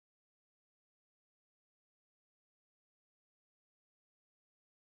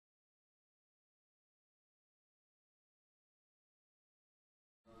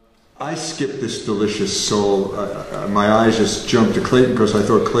I skipped this delicious soul. My eyes just jumped to Clayton because I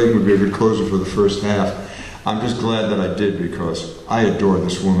thought Clayton would be a good closer for the first half. I'm just glad that I did because I adore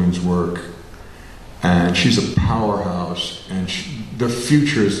this woman's work. And she's a powerhouse, and the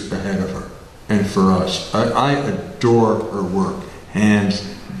future is ahead of her and for us. I adore her work, hands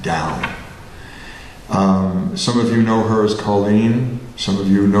down. Some of you know her as Colleen, some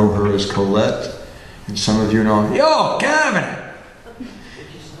of you know her as Collette, and some of you know, yo, Kavana!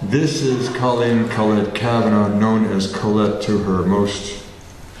 This is Collette Kavana, known as Collette to her most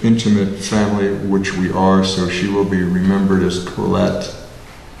intimate family, which we are, so she will be remembered as Collette.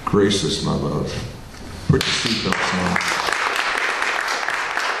 Gracious, my love. Put your seatbelts on.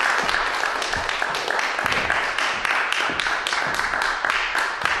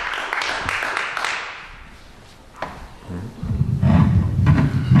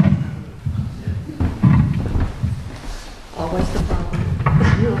 Always the problem.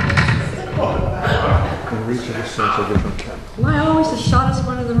 Can reach a sense of different camera. Am I always the shortest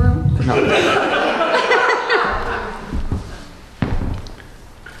one in the room? No.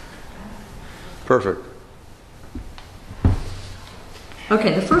 Perfect.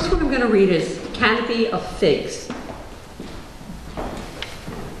 Okay, the first one I'm going to read is Canopy of Figs.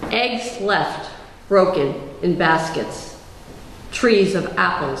 Eggs left, broken in baskets. Trees of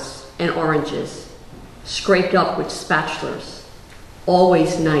apples and oranges, scraped up with spatulas.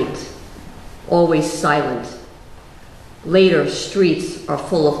 Always night, always silent. Later, streets are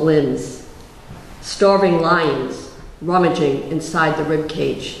full of limbs. Starving lions rummaging inside the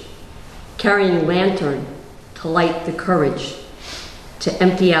ribcage, carrying lantern to light the courage, to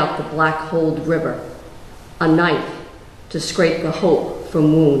empty out the black-holed river, a knife to scrape the hope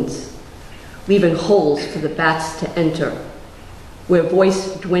from wounds, leaving holes for the bats to enter, where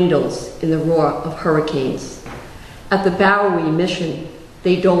voice dwindles in the roar of hurricanes. At the Bowery Mission,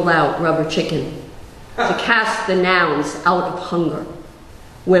 they dole out rubber chicken to cast the nouns out of hunger,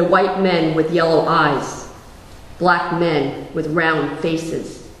 where white men with yellow eyes, black men with round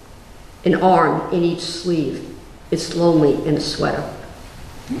faces, an arm in each sleeve, it's lonely in a sweater.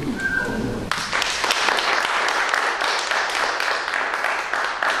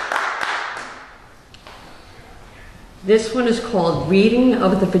 This one is called Reading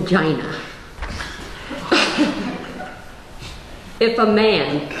of the Vagina. If a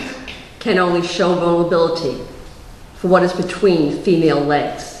man can only show vulnerability for what is between female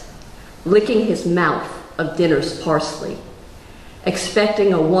legs, licking his mouth of dinner's parsley,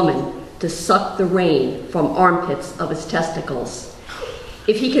 expecting a woman to suck the rain from armpits of his testicles,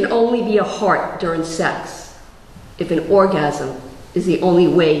 if he can only be a heart during sex, if an orgasm is the only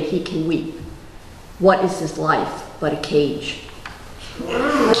way he can weep, what is his life but a cage?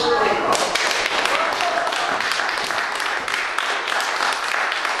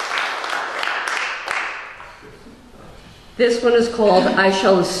 This one is called I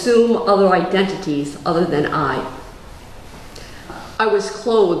Shall Assume Other Identities Other Than I. I was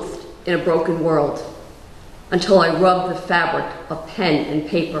clothed in a broken world until I rubbed the fabric of pen and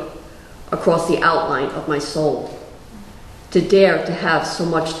paper across the outline of my soul. To dare to have so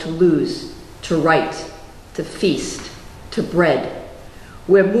much to lose, to write, to feast, to bread,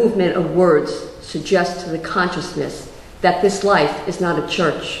 where movement of words suggests to the consciousness that this life is not a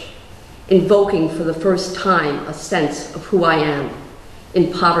church, invoking for the first time a sense of who I am,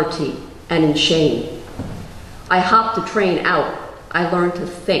 in poverty and in shame. I hopped the train out. I learned to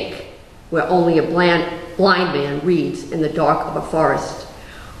think where only a blind man reads in the dark of a forest.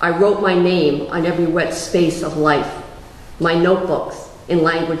 I wrote my name on every wet space of life, my notebooks in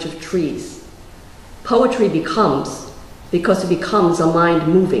language of trees. Poetry becomes, because it becomes a mind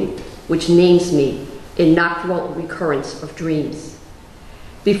moving, which names me in nocturnal recurrence of dreams.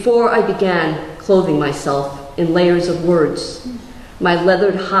 Before I began clothing myself in layers of words, my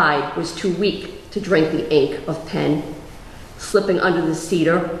leathered hide was too weak to drink the ink of pen, slipping under the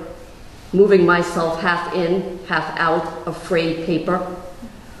cedar, moving myself half in, half out of frayed paper,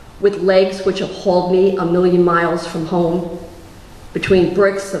 with legs which have hauled me a million miles from home, between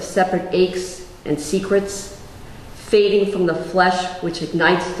bricks of separate aches and secrets, fading from the flesh which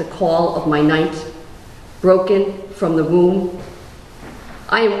ignites the call of my night, broken from the womb.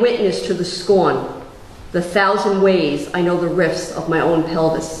 I am witness to the scorn, the thousand ways I know the rifts of my own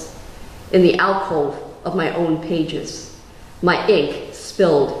pelvis, in the alcove of my own pages. My ink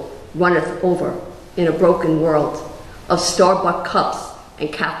spilled runneth over in a broken world of Starbucks cups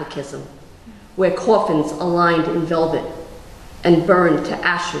and Catholicism, where coffins aligned in velvet and burned to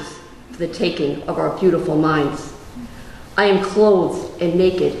ashes for the taking of our beautiful minds. I am clothed and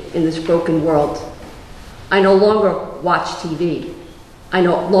naked in this broken world. I no longer watch TV. I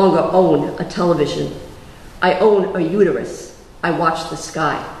no longer own a television. I own a uterus. I watch the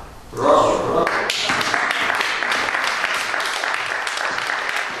sky.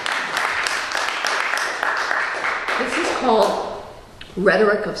 This is called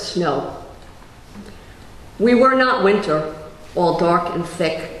Rhetoric of Snow. We were not winter, all dark and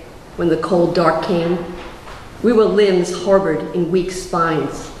thick, when the cold dark came. We were limbs harbored in weak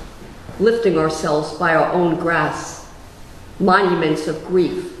spines, lifting ourselves by our own grass, monuments of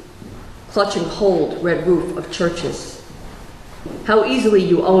grief, clutching hold red roof of churches. How easily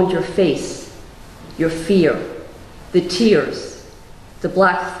you owned your face, your fear, the tears, the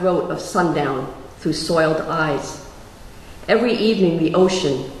black throat of sundown through soiled eyes. Every evening the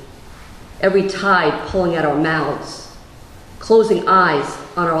ocean, every tide pulling at our mouths, closing eyes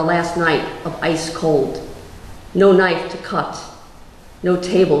on our last night of ice cold. No knife to cut, no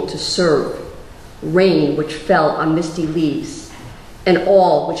table to serve, rain which fell on misty leaves, and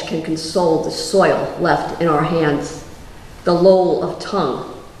all which can console the soil left in our hands, the loll of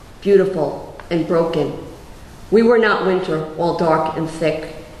tongue, beautiful and broken. We were not winter, all dark and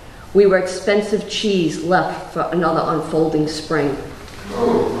thick. We were expensive cheese left for another unfolding spring. The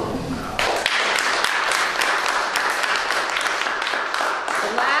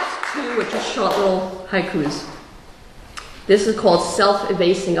last two are just short little haikus. This is called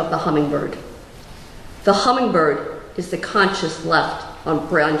Self-Evasing of the Hummingbird. The hummingbird is the conscious left on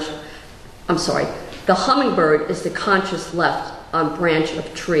branch, the hummingbird is the conscious left on branch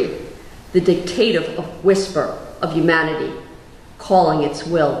of tree, the dictative of whisper of humanity, calling its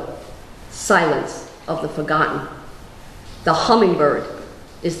will, silence of the forgotten. The hummingbird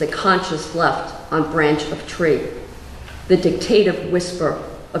is the conscious left on branch of tree, the dictative whisper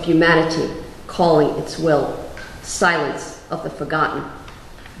of humanity, calling its will, silence of the forgotten.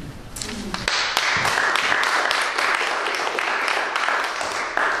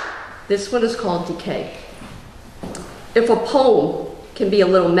 This one is called Decay. If a poem can be a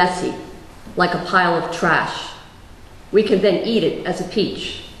little messy, like a pile of trash, we can then eat it as a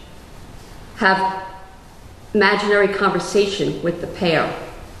peach. Have imaginary conversation with the pear.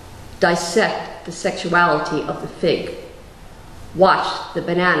 Dissect the sexuality of the fig. Watch the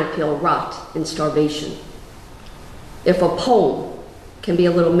banana peel rot in starvation. If a poem can be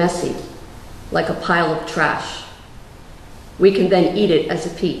a little messy, like a pile of trash, we can then eat it as a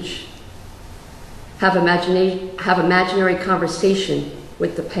peach. Have imaginary conversation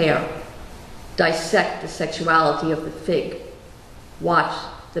with the pear. Dissect the sexuality of the fig. Watch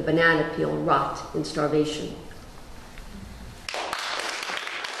the banana peel rot in starvation.